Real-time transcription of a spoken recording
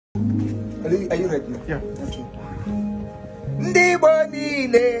Are you ready? Yeah. Okay. Ndi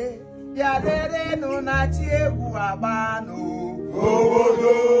bonile yadere no na chiegu abano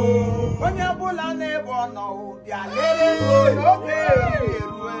obodo onye bula nebo no yadere no beruele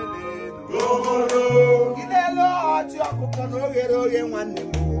obodo ilelo oti okuko no gere nwanne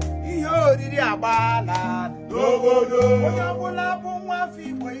mo ihe oriri agbala obodo onye bula bụ nwa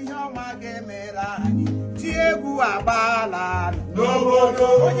Igbo ihe ọma ga-emere anyị chiegu agbala obodo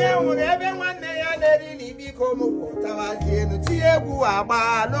onye nwere ebe nwanne ya na-eri n'ibiko mụpụtawazie enu chiegu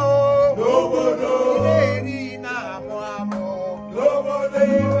agbala obodo na-eri na amụ amụ obodo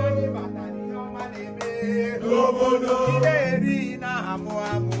anyị batara ihe ọma na-eme obodo na-eri na amụ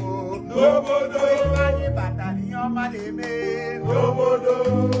amụ obodo anyị batara ihe ọma na-eme obodo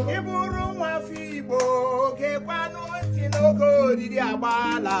ịbụrụ nwa Igbo gekwanụ ntị n'oge oriri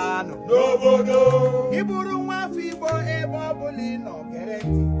agbala n'obodo ịbụrụ nwa Igbo ebe ọ bụla ị nọ gere ntị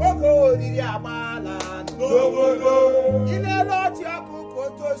oge oriri agbala n'obodo ilele ọchị ọkụ ka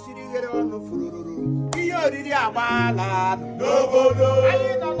otu osiri ghere ọnụ furururu ihe oriri agbala n'obodo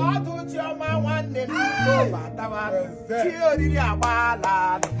anyị nọ n'ọdụ chiọma nwanne m batawa chi oriri agbala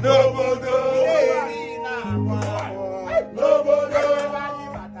n'obodo eri na abụ n'obodo anyị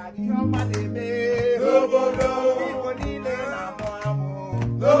batara ihe ọma na-eme n'obodo Igbo niile na-amụ amụ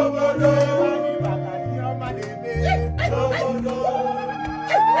n'obodo anyị batara ihe ọma na-eme n'obodo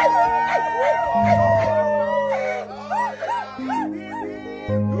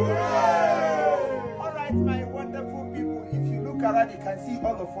my wonderful people, if you look around, you can see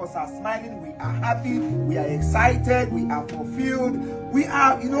all of us are smiling, we are happy, we are excited, we are fulfilled, we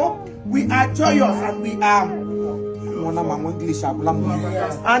are, you know, we are joyous, and we are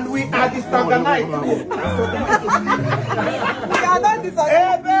and we are disorganized. We are not disorganized.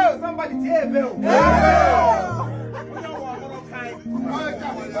 Hey, Bill, somebody say Bill.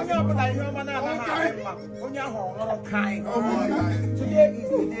 Today is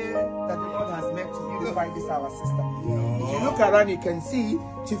the day that the Lord has met to beautify this our sister. If you look around, you can see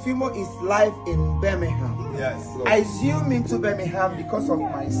Chifimo is live in Birmingham. Yes. I zoom into Birmingham because of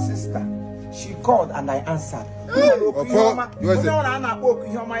my sister. She called and I answered. I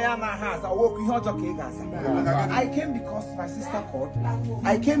came because my sister called.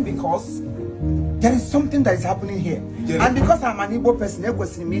 I came because there is something that is happening here. And because I'm an Igbo person, I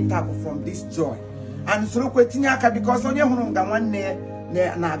was in from this joy. And so because on your home,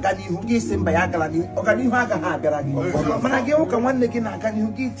 na gani hugi simba ya galani ogani hu aga ha bịara gị mana gị ụka nwanne gị na gani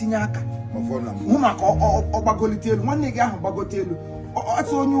hugi tinye aka hụ maka ọgbagolite elu nwanne gị ahụ gbagote elu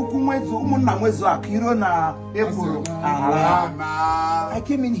ọtụ onye ukwu nwezu ụmụnna nwezu aka iro na eburu I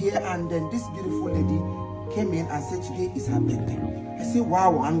came in here and then this beautiful lady came in and said today is her birthday. I said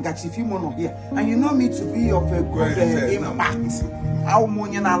wow, and Chifimo here, and you know me to be of a good impact. How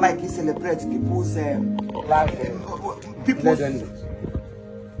many I like to celebrate people's people's. Are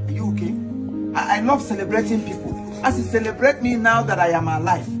you okay? I love celebrating people. As you celebrate me now that I am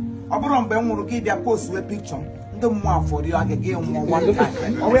alive. Oboron be nwuru give their post with picture. Ndom for you again one time.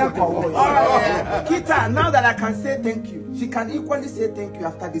 Kita, now that I can say thank you, she can equally say thank you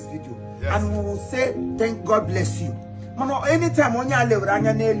after this video. Yes. And we will say thank God bless you. Mano anytime on your level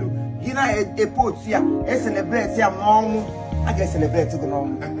anya nelu, gina a post here, a celebrate here mom. I get celebrate to go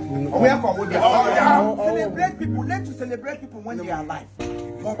on. Celebrate people. Let to celebrate people when they are alive.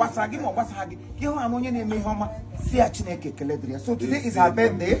 So today is her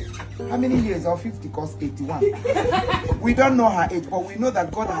birthday. How many years? Or 50 cause 81. We don't know her age, but we know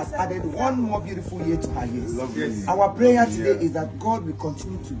that God has added one more beautiful year to her years. Our prayer today is that God will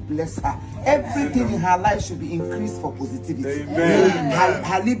continue to bless her. Everything in her life should be increased for positivity.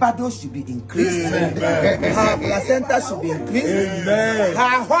 Her libido should be increased. Her placenta should be increased.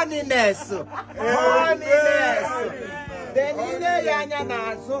 Her holiness. Then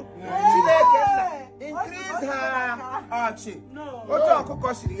increase her archie. What talk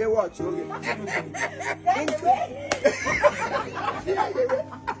because you watch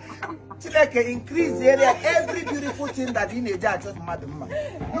increase the area, every beautiful thing that in a judge of Madam.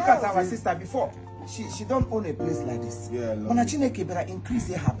 Look at our sister before. She don't own a place like this. Yeah, increase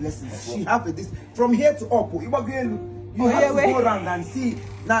her blessings. She have this from here to up. You have to go around and see.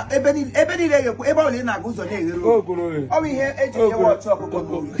 Now, everybody na goes on here. Oh, we hear and you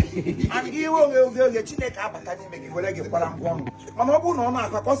will get Chinek Abatani make you like a param.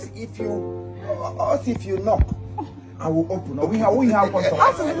 If you knock, I will open. We have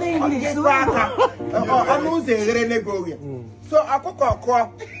so I cook or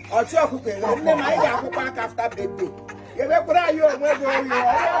chocolate and then I go back after birthday.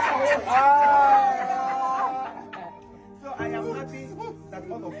 So I am happy that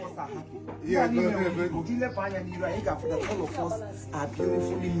all all of us are happy. Yeah, all of us are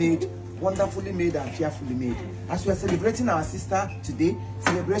beautifully made, wonderfully made, and fearfully made. As we are celebrating our sister today,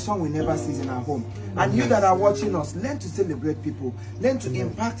 celebration will never cease in our home. And you that are watching us, learn to celebrate people, learn to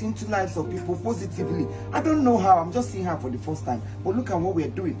impact into lives of people positively. I don't know how, I'm just seeing her for the first time, but look at what we're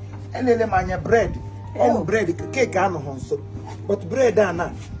doing. Bread. Oh, bread, cake, but bread,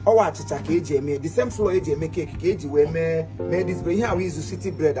 oh, the same flour, make cake, we made this bread. Here we use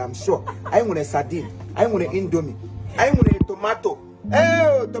city bread, I'm sure. I want a sardine, I want an indomie, I want a tomato.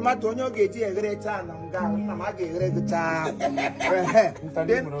 Oh, tomato, no get a great time.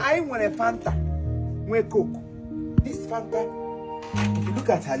 Then I want a Fanta. We cook. This Fanta, if you look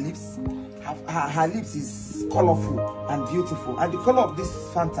at her lips, her lips is colorful and beautiful. And the color of this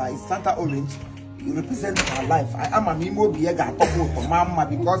Fanta is Fanta orange. It represents her life. I am an Imo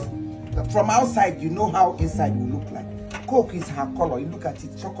Comedy because from outside you know how inside will look like. Coke is her color. You look at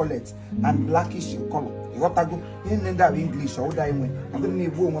it, chocolate and blackish in color. You got to go in English or that way. I'm going to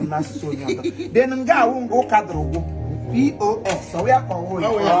need one last so young. Then go cadro. POS. So we are going.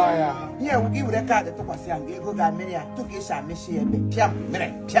 Oh yeah. Yeah, we give the card to pass and go got many took a sham machine. Piam,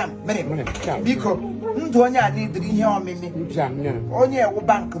 minute. Because Ntonya need to hear me. Only a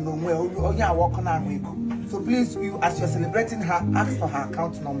bank no way, only a walk on week. So please, you as you're celebrating her, ask for her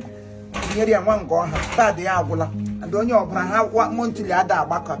account number. Here one go her they are wula. And on your brah what monthly ada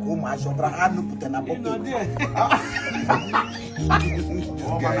back at home as your brah no put in a book.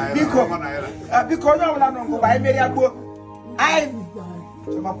 Because no one go buy me a book. I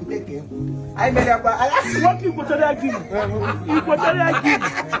made a what you put that give. You put that give.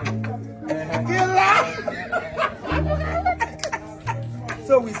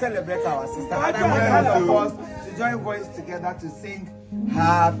 So we celebrate our sister. And I want all of us to join voice together to sing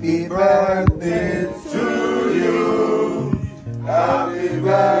Happy birthday to you. Happy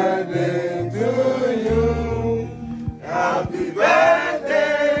birthday to you. Happy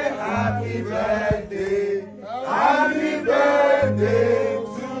birthday, happy birthday, happy birthday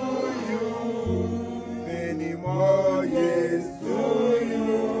to you. Many more years to you.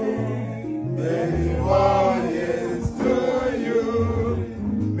 Many more years to you.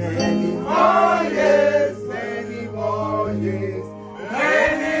 Many more years, many more years,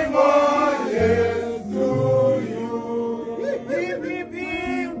 many more years to you. Hip, hip, hip,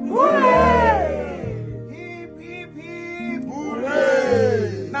 hip, hooray! Hip, hip, hip,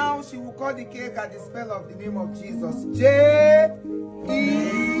 hooray! Now she will call the cake at the spell of the name of Jesus. J-E-S-U-S.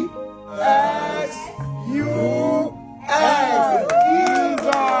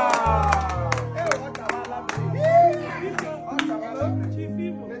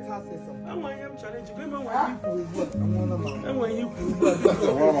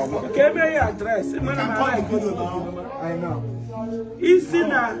 I know. Isi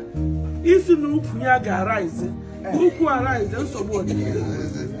na ukwu ya ga-arise. Ukwu arise nsogbu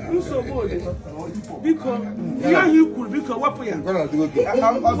biko ya ikwu biko wepụ ya.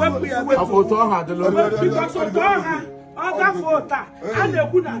 Wepụ ya. Afoto ha dị lo. Biko foto ha. Ọ gafo ta. A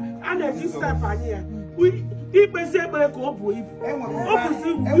na-ekwu na a na-eji step anyị ya. Ikpesi ekpere ka ọ bụ ibu. Ọ bụzi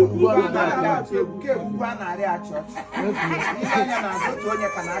ibu a na-arị achọ egwu. Ke egwu a na-arị achọ. Ihe anya na-azụ onye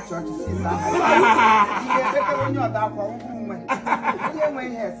ka na-achọ ọchị si sa. Ihe ekpere onye ọda akwa ukwu nwe. Onye nwe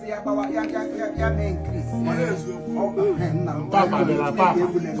ihe si ya gbawa ya mee increase.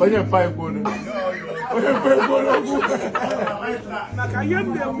 Onye mpa egwu onu. Onye mpa egwu onu. Maka ihe m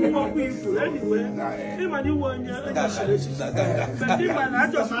na-ekwu okwu izu anyway. Ịma na iwe onye echiri echichi. But ịma na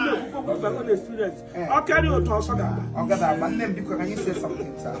ajọsụ na-ekwu okwu on experience. Ọ karị otu ọsọ ga-agba. Ọ ga-agba. Nne m biko, can you say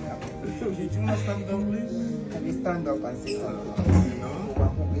something to her? Can you stand up, please? Can you stand up and say something?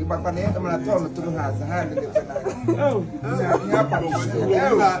 But when I'm not told to have a hand in the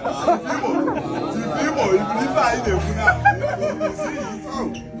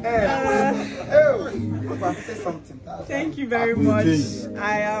say something. Thank you very much.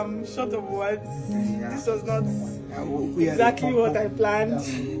 I am short of words. This was not exactly what I planned.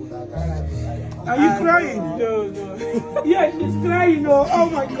 Are you crying? No. Yeah, she's crying. Oh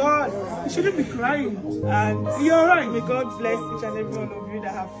my God. You shouldn't be crying. And you're right. May God bless each and every one of you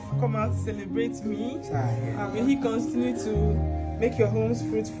that have come out to celebrate me. May He continue to make your homes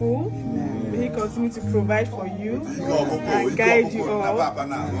fruitful. May He continue to provide for you and guide you all.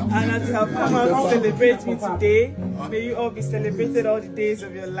 And as you have come out to celebrate me today, may you all be celebrated all the days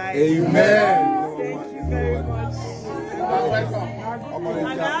of your life. Amen. Thank you very much.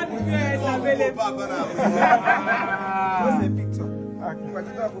 And I have the available. What's the picture? Okay.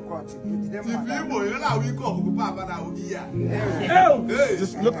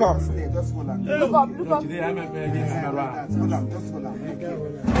 Just look up. Look up.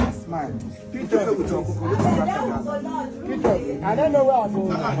 Smile. I don't know where I'm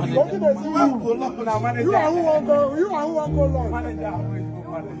going. You are who won't go lunch.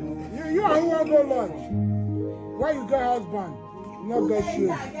 You are who won't go lunch. Why you get husband? Not get shit.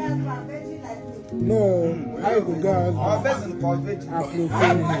 No, I go get husband.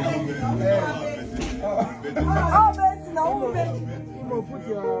 Put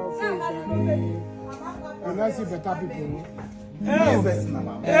your face and I see better people.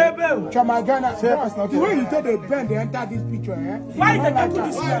 Chama Ghana, the way you take the bend, they enter this picture, eh? Why they do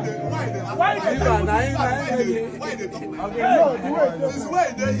this? Why they do this?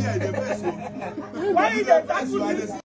 Why they do this?